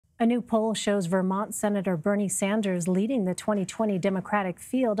A new poll shows Vermont Senator Bernie Sanders leading the 2020 Democratic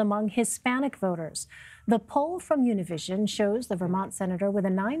field among Hispanic voters. The poll from Univision shows the Vermont senator with a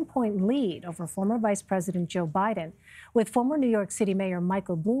 9-point lead over former Vice President Joe Biden, with former New York City Mayor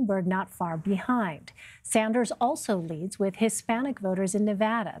Michael Bloomberg not far behind. Sanders also leads with Hispanic voters in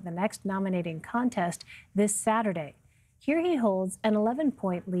Nevada, the next nominating contest this Saturday. Here he holds an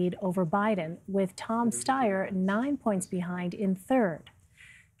 11-point lead over Biden, with Tom Steyer 9 points behind in third.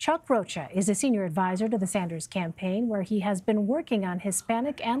 Chuck Rocha is a senior advisor to the Sanders campaign, where he has been working on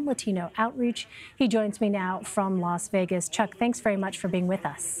Hispanic and Latino outreach. He joins me now from Las Vegas. Chuck, thanks very much for being with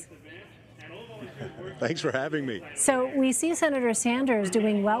us. Thanks for having me. So we see Senator Sanders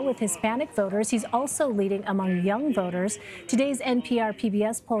doing well with Hispanic voters. He's also leading among young voters. Today's NPR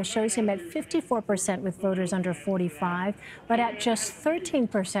PBS poll shows him at 54% with voters under 45, but at just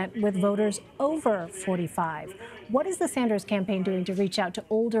 13% with voters over 45. What is the Sanders campaign doing to reach out to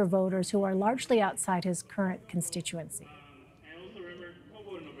older voters who are largely outside his current constituency?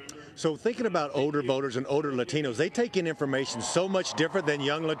 So thinking about older voters and older Latinos, they take in information so much different than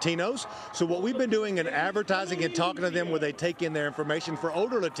young Latinos. So what we've been doing in advertising and talking to them where they take in their information, for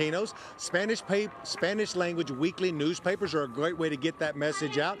older Latinos, Spanish language weekly newspapers are a great way to get that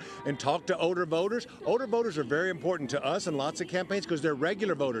message out and talk to older voters. Older voters are very important to us in lots of campaigns because they're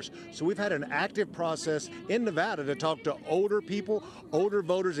regular voters. So we've had an active process in Nevada to talk to older people, older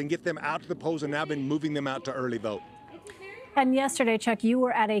voters, and get them out to the polls, and now been moving them out to early vote. And yesterday, Chuck, you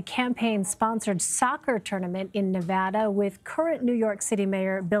were at a campaign-sponsored soccer tournament in Nevada with current New York City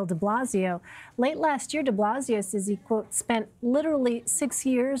Mayor Bill de Blasio. Late last year, de Blasio says he, quote, spent literally 6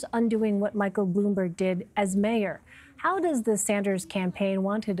 years undoing what Michael Bloomberg did as mayor. How does the Sanders campaign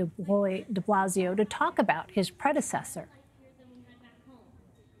want to deploy de Blasio to talk about his predecessor?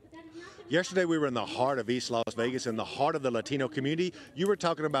 Yesterday, we were in the heart of East Las Vegas, in the heart of the Latino community. You were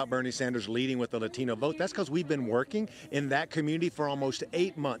talking about Bernie Sanders leading with the Latino vote. That's because we've been working in that community for almost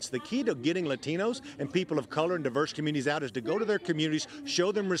 8 months. The key to getting Latinos and people of color and diverse communities out is to go to their communities,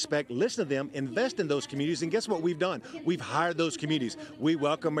 show them respect, listen to them, invest in those communities. And guess what we've done? We've hired those communities. We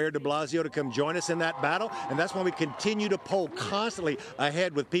welcome Mayor de Blasio to come join us in that battle. And that's why we continue to poll constantly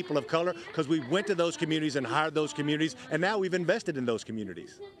ahead with people of color, because we went to those communities and hired those communities. And now we've invested in those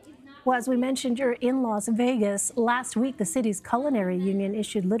communities. Well, as we mentioned, you're in Las Vegas. Last week, the city's culinary union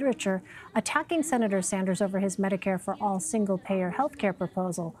issued literature attacking Senator Sanders over his Medicare for All single-payer health care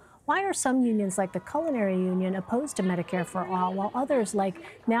proposal. Why are some unions like the Culinary Union opposed to Medicare for All, while others like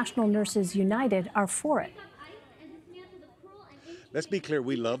National Nurses United are for it? Let's be clear,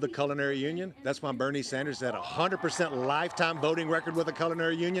 we love the Culinary Union. That's why Bernie Sanders had a 100% lifetime voting record with the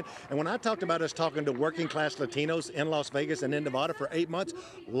Culinary Union. And when I talked about us talking to working class Latinos in Las Vegas and in Nevada for 8 months,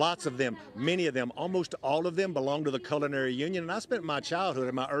 lots of them, many of them, almost all of them belong to the Culinary Union. And I spent my childhood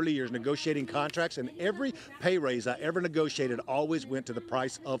and my early years negotiating contracts, and every pay raise I ever negotiated always went to the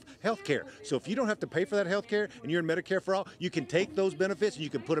price of health care. So if you don't have to pay for that health care and you're in Medicare for All, you can take those benefits and you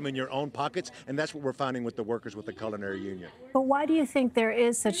can put them in your own pockets. And that's what we're finding with the workers with the Culinary Union. But why do you think there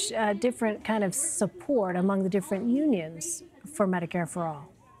is such different kind of support among the different unions for Medicare for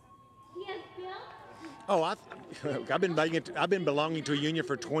All? Oh, I've been belonging to a union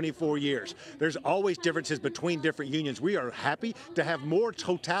for 24 years. There's always differences between different unions. We are happy to have more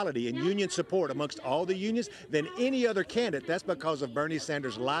totality and union support amongst all the unions than any other candidate. That's because of Bernie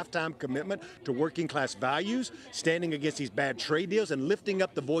Sanders' lifetime commitment to working class values, standing against these bad trade deals, and lifting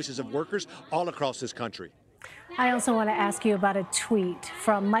up the voices of workers all across this country. I also want to ask you about a tweet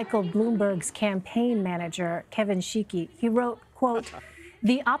from Michael Bloomberg's campaign manager, Kevin Sheekey. He wrote, quote,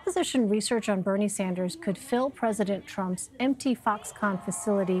 "The opposition research on Bernie Sanders could fill President Trump's empty Foxconn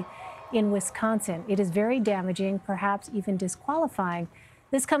facility in Wisconsin. It is very damaging, perhaps even disqualifying."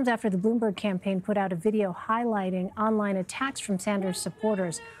 This comes after the Bloomberg campaign put out a video highlighting online attacks from Sanders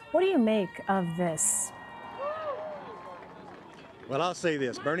supporters. What do you make of this? Well, I'll say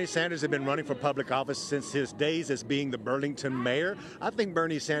this. Bernie Sanders has been running for public office since his days as being the Burlington mayor. I think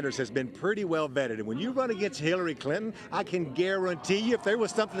Bernie Sanders has been pretty well vetted. And when you run against Hillary Clinton, I can guarantee you if there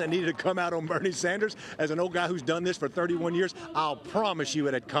was something that needed to come out on Bernie Sanders, as an old guy who's done this for 31 years, I'll promise you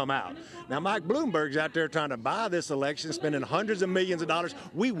it had come out. Now, Mike Bloomberg's out there trying to buy this election, spending hundreds of millions of dollars.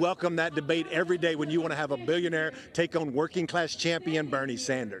 We welcome that debate every day when you want to have a billionaire take on working class champion Bernie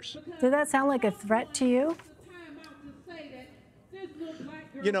Sanders. Does that sound like a threat to you?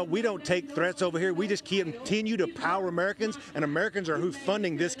 You know, we don't take threats over here. We just continue to power Americans, and Americans are who's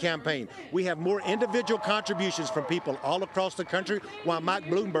funding this campaign. We have more individual contributions from people all across the country, while Mike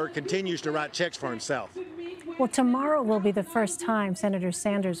Bloomberg continues to write checks for himself. Well, tomorrow will be the first time Senator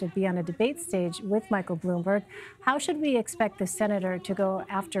Sanders will be on a debate stage with Michael Bloomberg. How should we expect the senator to go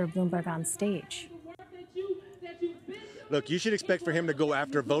after Bloomberg on stage? Look, you should expect for him to go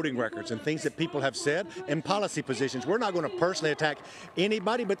after voting records and things that people have said and policy positions. We're not going to personally attack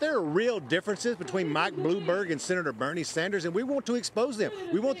anybody, but there are real differences between Mike Bloomberg and Senator Bernie Sanders, and we want to expose them.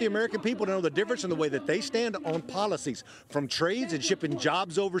 We want the American people to know the difference in the way that they stand on policies, from trades and shipping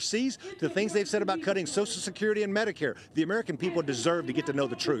jobs overseas to things they've said about cutting Social Security and Medicare. The American people deserve to get to know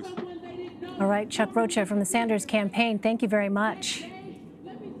the truth. All right, Chuck Rocha from the Sanders campaign, thank you very much.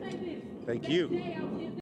 Thank you.